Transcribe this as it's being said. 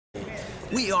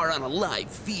We are on a live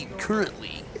feed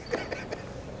currently.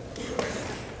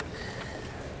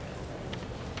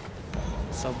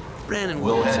 So Brandon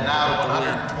Will Williams head now to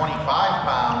 125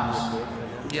 pounds.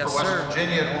 Yes, for West sir.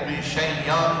 Virginia, it will be Shane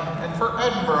Young, and for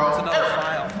Edinboro, It's another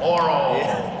file. Eric Morrill.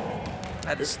 I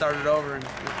had to start it over, and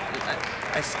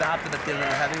I stopped it at the end of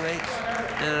the heavyweights,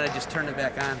 and then I just turned it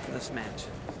back on for this match.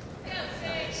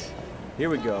 Here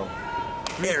we go.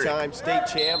 Three-time state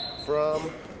champ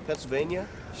from Pennsylvania,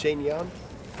 Shane Young.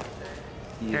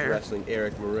 He's wrestling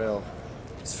Eric Morrill.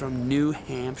 He's from New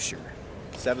Hampshire.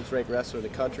 7th ranked wrestler in the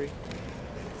country.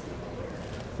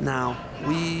 Now,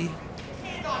 we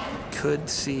could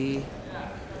see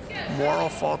Morrill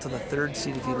fall to the 3rd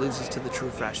seed if he loses to the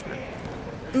true freshman.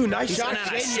 Ooh, nice He's shot, in a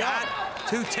Shane shot.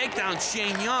 Young. 2 takedowns,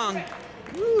 Shane Young.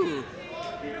 Woo.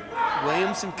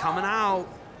 Williamson coming out,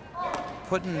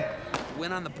 putting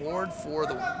win on the board for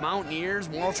the Mountaineers.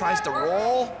 Morrill tries to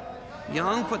roll.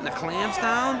 Young putting the clamps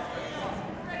down.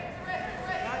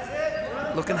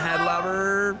 Looking head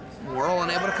lever. Morrill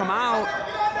unable to come out.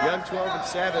 Young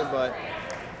 12-7, but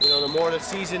you know, the more the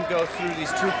season goes through,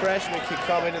 these true freshmen can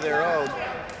come into their own.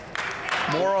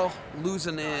 Morrill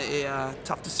losing a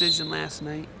tough decision last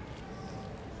night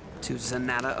to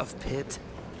Zanetta of Pitt.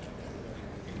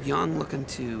 Young looking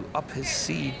to up his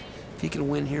seed. If he can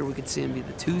win here, we could see him be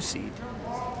the 2 seed.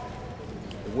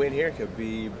 The win here could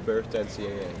be birthed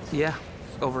NCAAs. Yeah,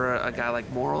 over a guy like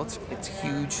Morrill, it's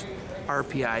huge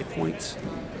RPI points.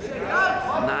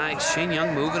 Nice, Shane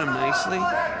Young moving him nicely.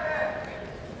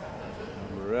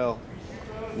 Morrill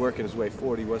working his way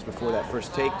forward. He was before that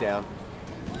first takedown.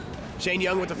 Shane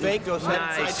Young with the fake goes head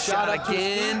Nice inside shot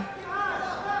again.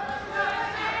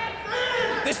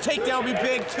 This takedown will be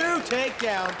big. 2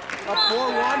 takedown. Up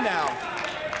 4-1 now.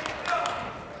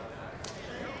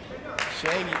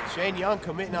 Shane Young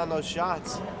committing on those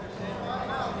shots.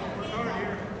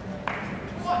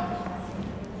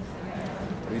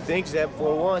 What do you think, Zeb?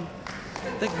 4-1. I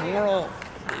think Morrill,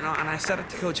 you know, and I said it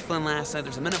to Coach Flynn last night.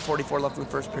 There's a minute 44 left in the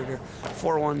first period.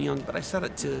 4-1 Young, but I said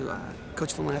it to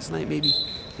Coach Flynn last night. Maybe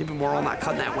Morrill not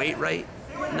cutting that weight right.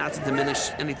 Not to diminish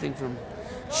anything from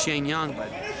Shane Young, but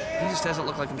he just hasn't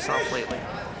looked like himself lately.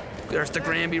 There's the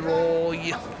Granby roll.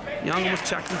 Young was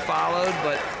checked and followed,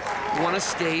 but one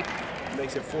escape.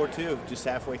 Makes it 4-2, just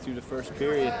halfway through the first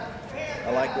period.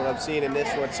 I like what I'm seeing in this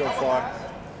one so far.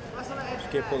 Just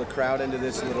can't pull the crowd into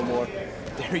this a little more.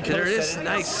 There he goes. There it is.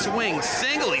 Nice swing.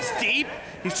 Single. He's deep.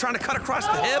 He's trying to cut across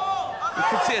the hip. You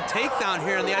can see a takedown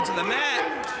here on the edge of the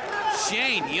mat.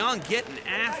 Shane Young getting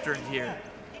after it here.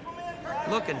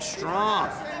 Looking strong.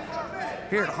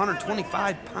 Here at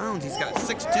 125 pounds, he's got a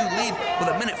 6-2 lead with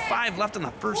a minute 5 left in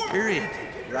the first period.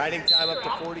 Riding time up to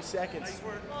 40 seconds.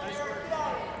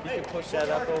 You can push that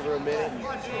up over a minute.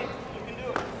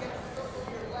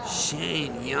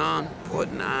 Shane Young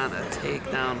putting on a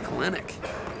takedown clinic.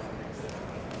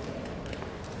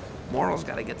 Morrill's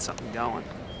got to get something going.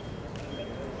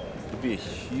 It'd be a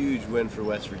huge win for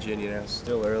West Virginia now.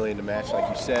 Still early in the match, like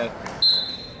you said.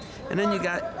 And then you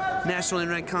got nationally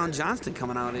ranked Colin Johnston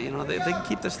coming out. You know, they can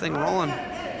keep this thing rolling.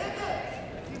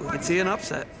 We could see an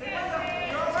upset.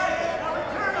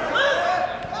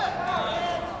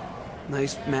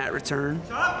 Nice mat return.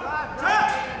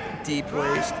 Deep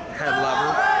waist, head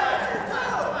lever.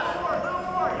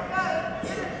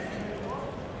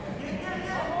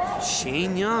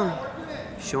 Shane Young,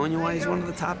 showing you why he's one of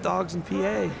the top dogs in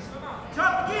PA.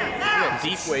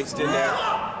 Deep waist in there.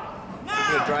 He's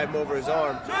gonna drive him over his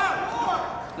arm.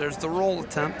 There's the roll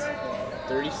attempt.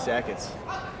 30 seconds.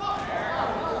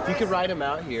 If you could ride him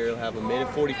out here, he'll have a minute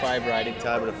 45 riding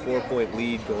time and a 4-point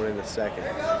lead going into second.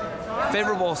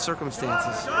 Favorable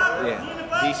circumstances.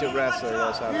 Yeah, decent wrestler.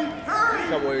 Knows how to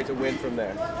come away with a win from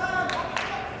there.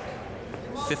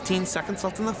 15 seconds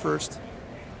left in the first.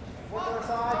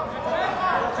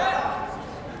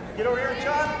 Get over here,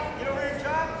 John. Get over here,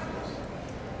 John.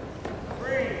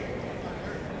 3.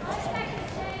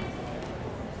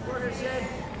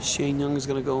 Shane Young is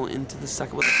going to go into the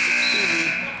second with a 16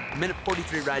 lead. Minute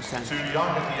 43 ride time. Too young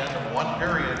at the end of 1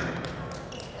 period.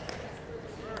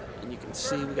 And you can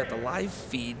see we got the live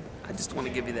feed. I just want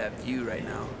to give you that view right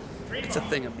now. It's a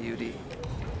thing of beauty.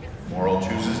 Morrill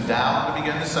chooses down to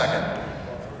begin the second.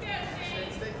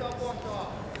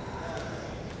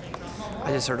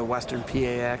 I just heard a Western PA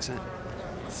accent.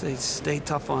 Say, stay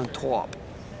tough on top.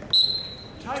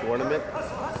 Tournament.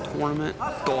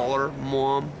 Dollar,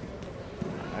 mom.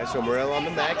 Nice, so Morrill on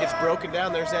the mat gets broken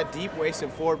down. There's that deep waist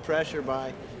and forward pressure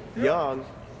by Young.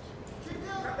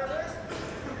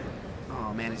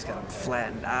 Oh man, he's got him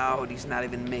flattened out. He's not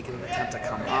even making an attempt to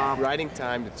come up. Riding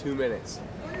time to 2 minutes.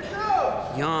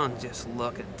 Young just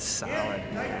looking solid,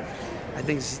 man. I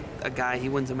think this is a guy, he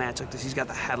wins a match like this, he's got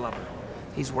the head lever.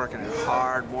 He's working it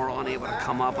hard, Morrill unable to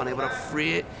come up, unable to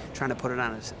free it, trying to put it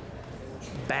on his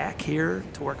back here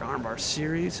to work armbar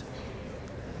series.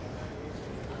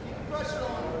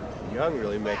 Young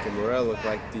really making Morrill look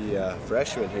like the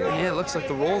freshman here. Yeah, it looks like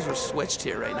the roles are switched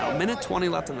here right now. Minute 20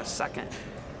 left in the second.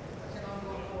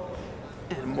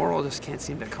 And Morrill just can't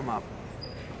seem to come up.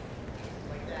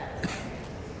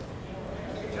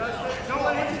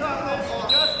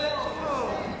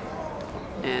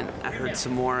 And I heard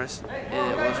some more, and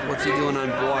it was, what's he doing on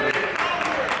water?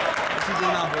 What's he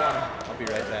doing on water? I'll be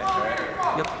right back, all right?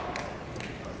 Yep.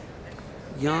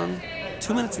 Young,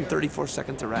 2 minutes and 34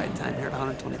 seconds of ride time here at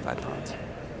 125 pounds.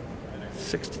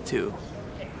 62.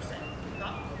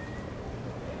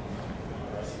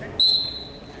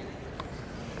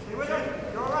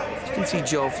 You can see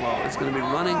Joe Flo is going to be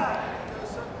running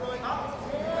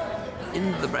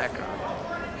in the background.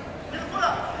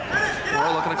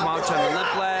 Morrill looking to come out, trying to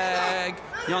lip leg.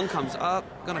 Young comes up,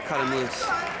 gonna cut him loose.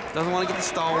 Doesn't want to get the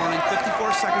stall warning.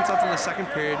 54 seconds left in the second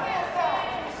period.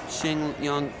 Shing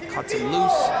Young cuts him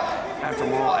loose after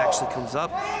Morrill actually comes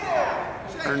up.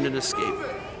 Earned an escape.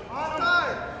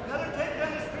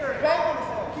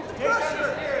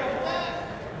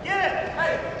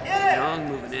 Young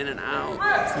moving in and out.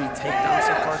 3 takedowns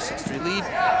so far, 6-3 lead.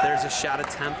 There's a shot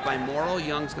attempt by Morrill.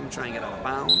 Young's gonna try and get out of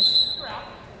bounds.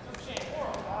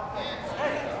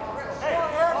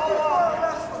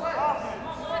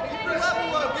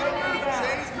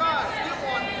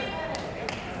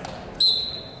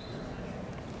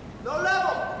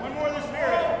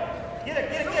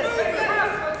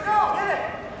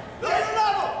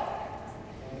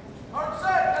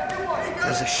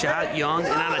 There's a shot, Young,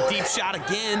 and on a deep shot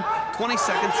again. 20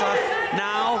 seconds left.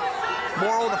 Now,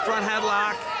 Morrill, the front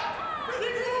headlock.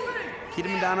 Keep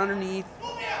him down underneath.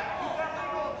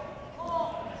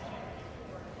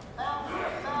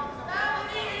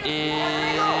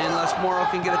 And unless Morrill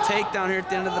can get a takedown here at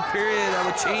the end of the period, that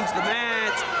would change the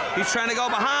match. He's trying to go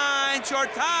behind.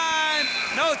 Short time.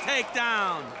 No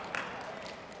takedown.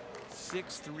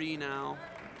 6-3 now.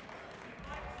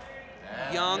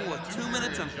 Young with 2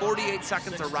 minutes and 48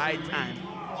 seconds of ride time.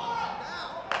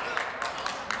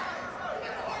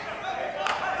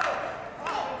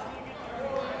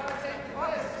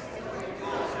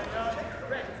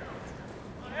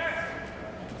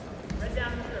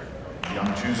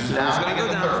 Young chooses down to begin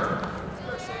the third.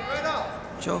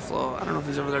 Joe Flo, I don't know if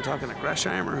he's over there talking to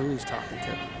Gresham or who he's talking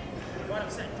to.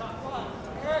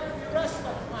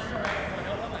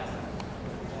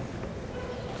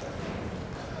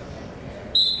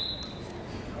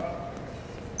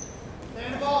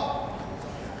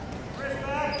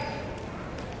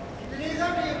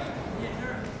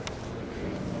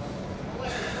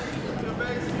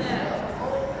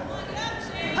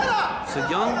 So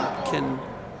Young can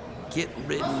get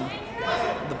ridden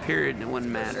the period and it wouldn't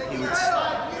matter.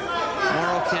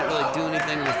 Morrill can't really do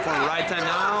anything before ride time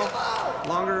now.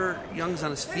 Longer, Young's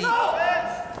on his feet. He's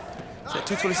at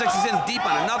 226, he's in deep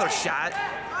on another shot.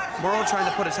 Morrill trying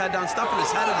to put his head down, stuffing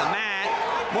his head in the mat.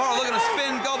 Morrill looking to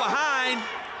spin, go behind.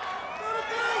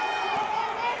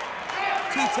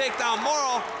 2 takedown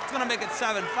Morrill, it's gonna make it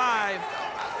 7-5.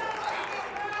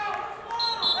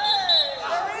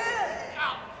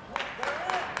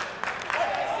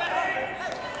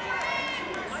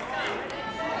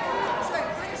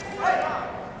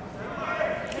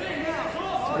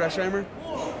 Gresheimer?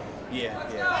 Yeah.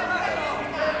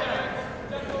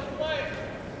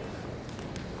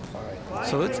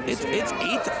 So it's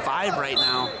 8-5 right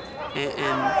now,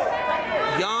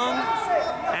 and Young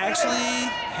actually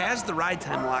has the ride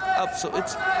time locked up, so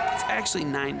it's actually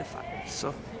 9-5.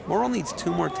 So Morrill needs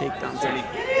 2 more takedowns. Any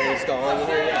stalling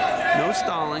here yet? No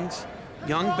stallings.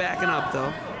 Young backing up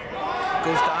though.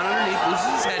 Goes down underneath,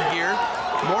 loses his headgear.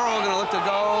 Morrill gonna look to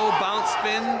go, bounce,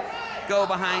 spin, go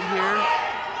behind here.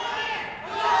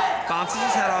 Bounces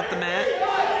his head off the mat.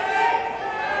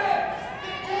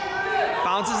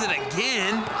 Bounces it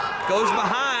again. Goes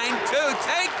behind. 2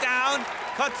 takedown.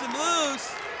 Cuts him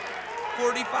loose.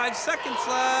 45 seconds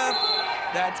left.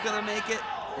 That's going to make it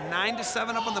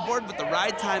 9-7 up on the board, but the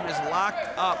ride time is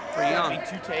locked up for Young.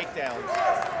 2 takedowns.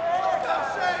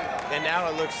 And now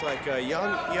it looks like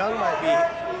Young might be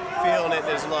feeling it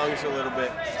in his lungs a little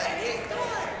bit.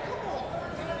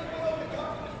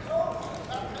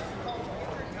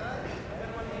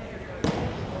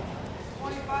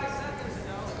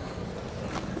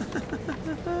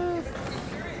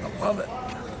 I love it.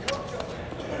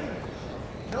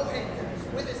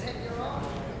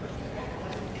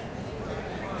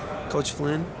 Coach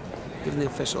Flynn giving the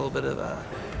official a bit of a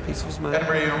Piece of his mind.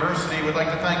 Edinboro University would like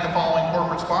to thank the following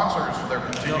corporate sponsors for their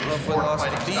continued Don't know if we support of lost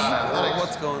the Fighting feed Scott or Athletics.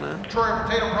 what's going on. Troy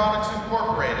Potato Products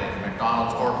Incorporated,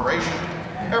 McDonald's Corporation,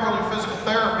 Everly Physical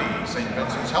Therapy, St.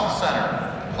 Vincent's Health Center,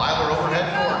 Plyler Overhead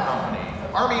Door Company,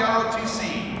 Army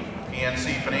ROTC,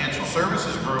 PNC Financial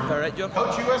Services Group, All right, Joe.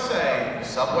 Coach USA,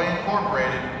 Subway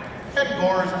Incorporated, and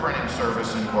Gore's Printing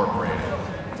Service Incorporated.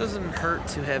 It doesn't hurt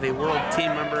to have a world team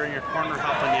member in your corner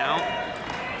helping you out.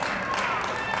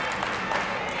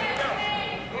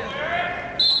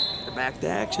 They're back to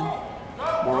action.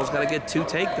 Morrill's got to get 2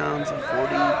 takedowns in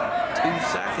 42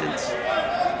 seconds.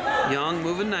 Young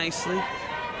moving nicely.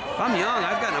 If I'm Young,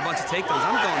 I've gotten a bunch of takedowns.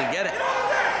 I'm going to get it.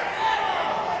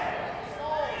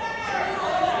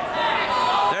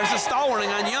 There's a stall warning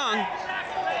on Young.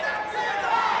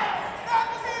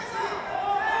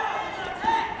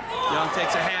 Young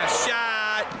takes a half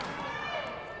shot.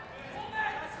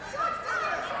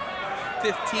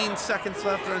 15 seconds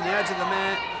left. They're on the edge of the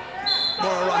mat.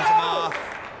 Morrill runs him off.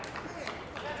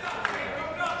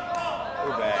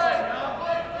 We're back.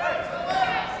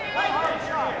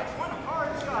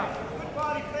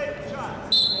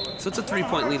 So it's a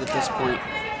 3-point lead at this point.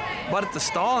 But if the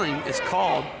stalling is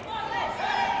called,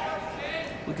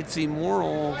 we could see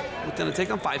Morrill within a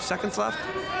takedown. 5 seconds left.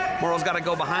 Morrill's got to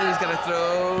go behind. He's got to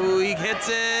throw. He hits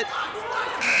it.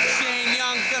 Shane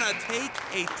Young's going to take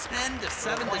a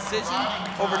 10-7 decision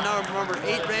over number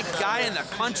 8 ranked guy in the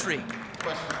country.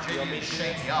 West Virginia,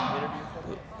 Shane Young.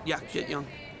 Yeah, get Young.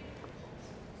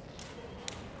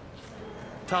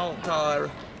 Tell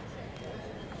Ira.